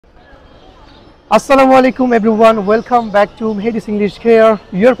Assalamu alaikum everyone, welcome back to Mehdi's English Care,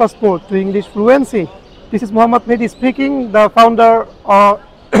 your passport to English fluency. This is Muhammad Mehdi speaking, the founder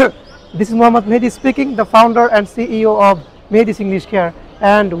this is Muhammad Mehdi speaking, the founder and CEO of Mehdi's English Care,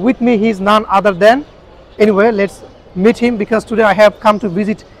 and with me he is none other than, anyway let's meet him because today I have come to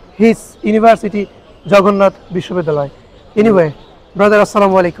visit his university, Jagannath Vishwavidyalaya. Anyway, brother,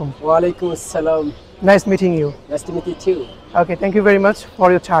 assalamu alaikum. Wa alaikum assalam. Nice meeting you. Nice to meet you too. Okay, thank you very much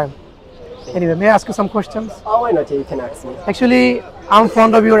for your time. Anyway, may I ask you some questions? Oh, why not? You can ask me. Actually, I'm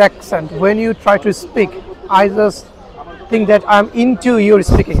fond of your accent. When you try to speak, I just think that I'm into your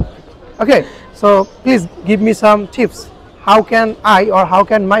speaking. Okay, so please give me some tips. How can I or how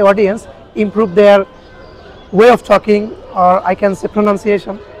can my audience improve their way of talking, or I can say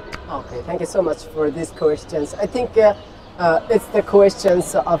pronunciation? Okay, thank you so much for these questions. I think it's the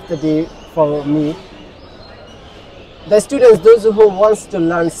questions of the day for me. The students, those who wants to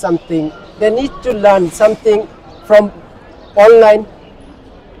learn something, they need to learn something from online.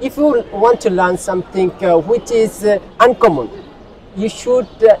 If you want to learn something which is uncommon, you should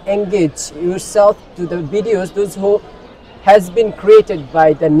engage yourself to the videos those who has been created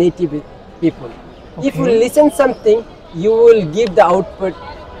by the native people. Okay. If you listen something, you will give the output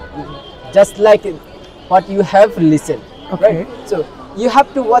just like what you have listened. Okay. Right? So you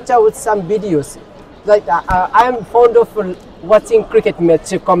have to watch out some videos. Like I am fond of watching cricket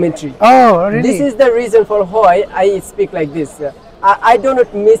match commentary. Oh, really? This is the reason for why I speak like this. I do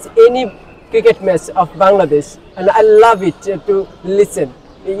not miss any cricket match of Bangladesh, and I love it to listen.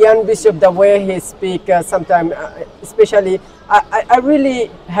 Ian Bishop, the way he speak, sometimes, especially, I really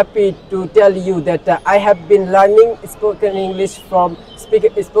happy to tell you that I have been learning spoken English from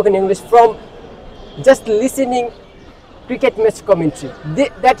just listening cricket match commentary.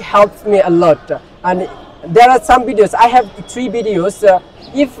 That helps me a lot. And there are some videos. I have 3 videos.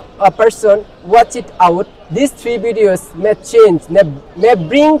 If a person watch it out, these 3 videos may change, may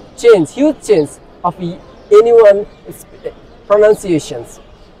bring change, huge change of anyone's pronunciations.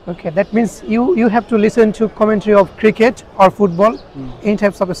 Okay, that means you have to listen to commentary of cricket or football, any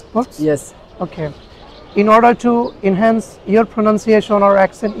types of sports? Yes. Okay. In order to enhance your pronunciation or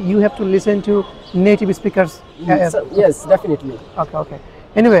accent, you have to listen to native speakers. Yes, definitely. Okay, okay.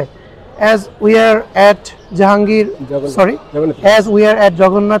 Anyway, as we are at as we are at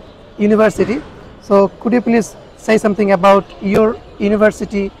Jagannath University, so could you please say something about your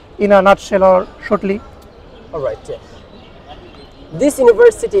university in a nutshell or shortly? All right. This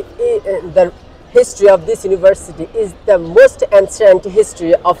university, the history of this university is the most ancient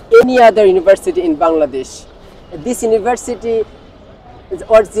history of any other university in Bangladesh. This university, its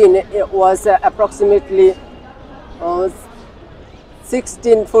origin was approximately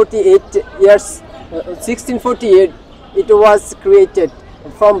 1648 it was created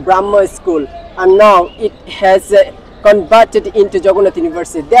from Brahma school, and now it has converted into Jagannath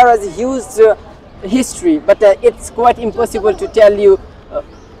University. There is a huge history, but it's quite impossible to tell you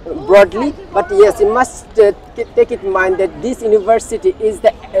broadly. But yes, you must take it in mind that this university is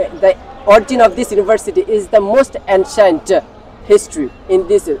the origin of this university is the most ancient history in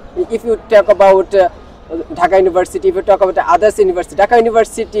this. If you talk about Dhaka University, if you talk about others university, Dhaka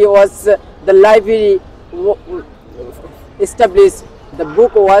University was the library established. The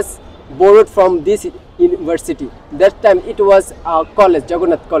book was borrowed from this university. That time it was a college,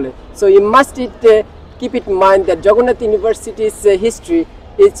 Jagannath College. So you must keep it in mind that Jagannath University's history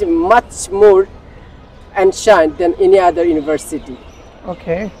is much more ancient than any other university.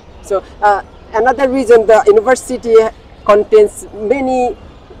 Okay. So another reason, the university contains many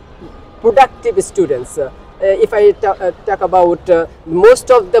productive students. If I talk about most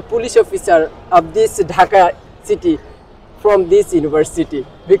of the police officer of this Dhaka city from this university,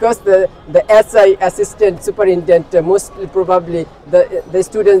 because the SI, assistant superintendent, mostly probably the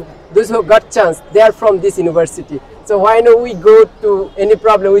students, those who got chance, they are from this university. So why not we go to any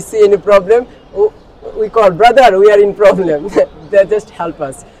problem, we see any problem, we call brother, we are in problem. They just help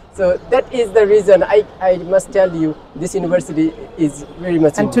us. So that is the reason I must tell you this university is very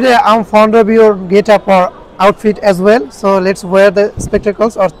much. And today I'm fond of your get-up or outfit as well. So let's wear the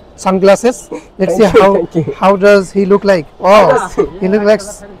spectacles or sunglasses. Let's see how does he look like. Oh, he looks like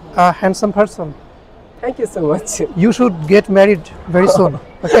a handsome person. Thank you so much. You should get married very soon.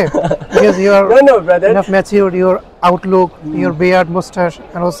 Okay, because you are brother. enough matured. Your outlook, your beard, mustache,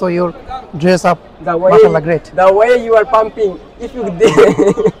 and also your dress up. The way, great. The way you are pumping, if you did.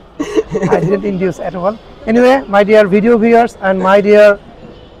 I didn't induce at all. Anyway, my dear video viewers and my dear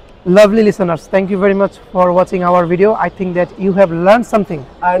lovely listeners, thank you very much for watching our video. I think that you have learned something.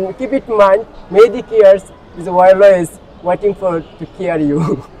 And keep it in mind, Mehdi Cares is always waiting for to care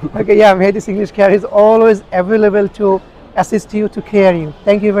you. Okay, yeah, Mehdi's English Care is always available to assist you, to care you.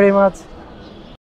 Thank you very much.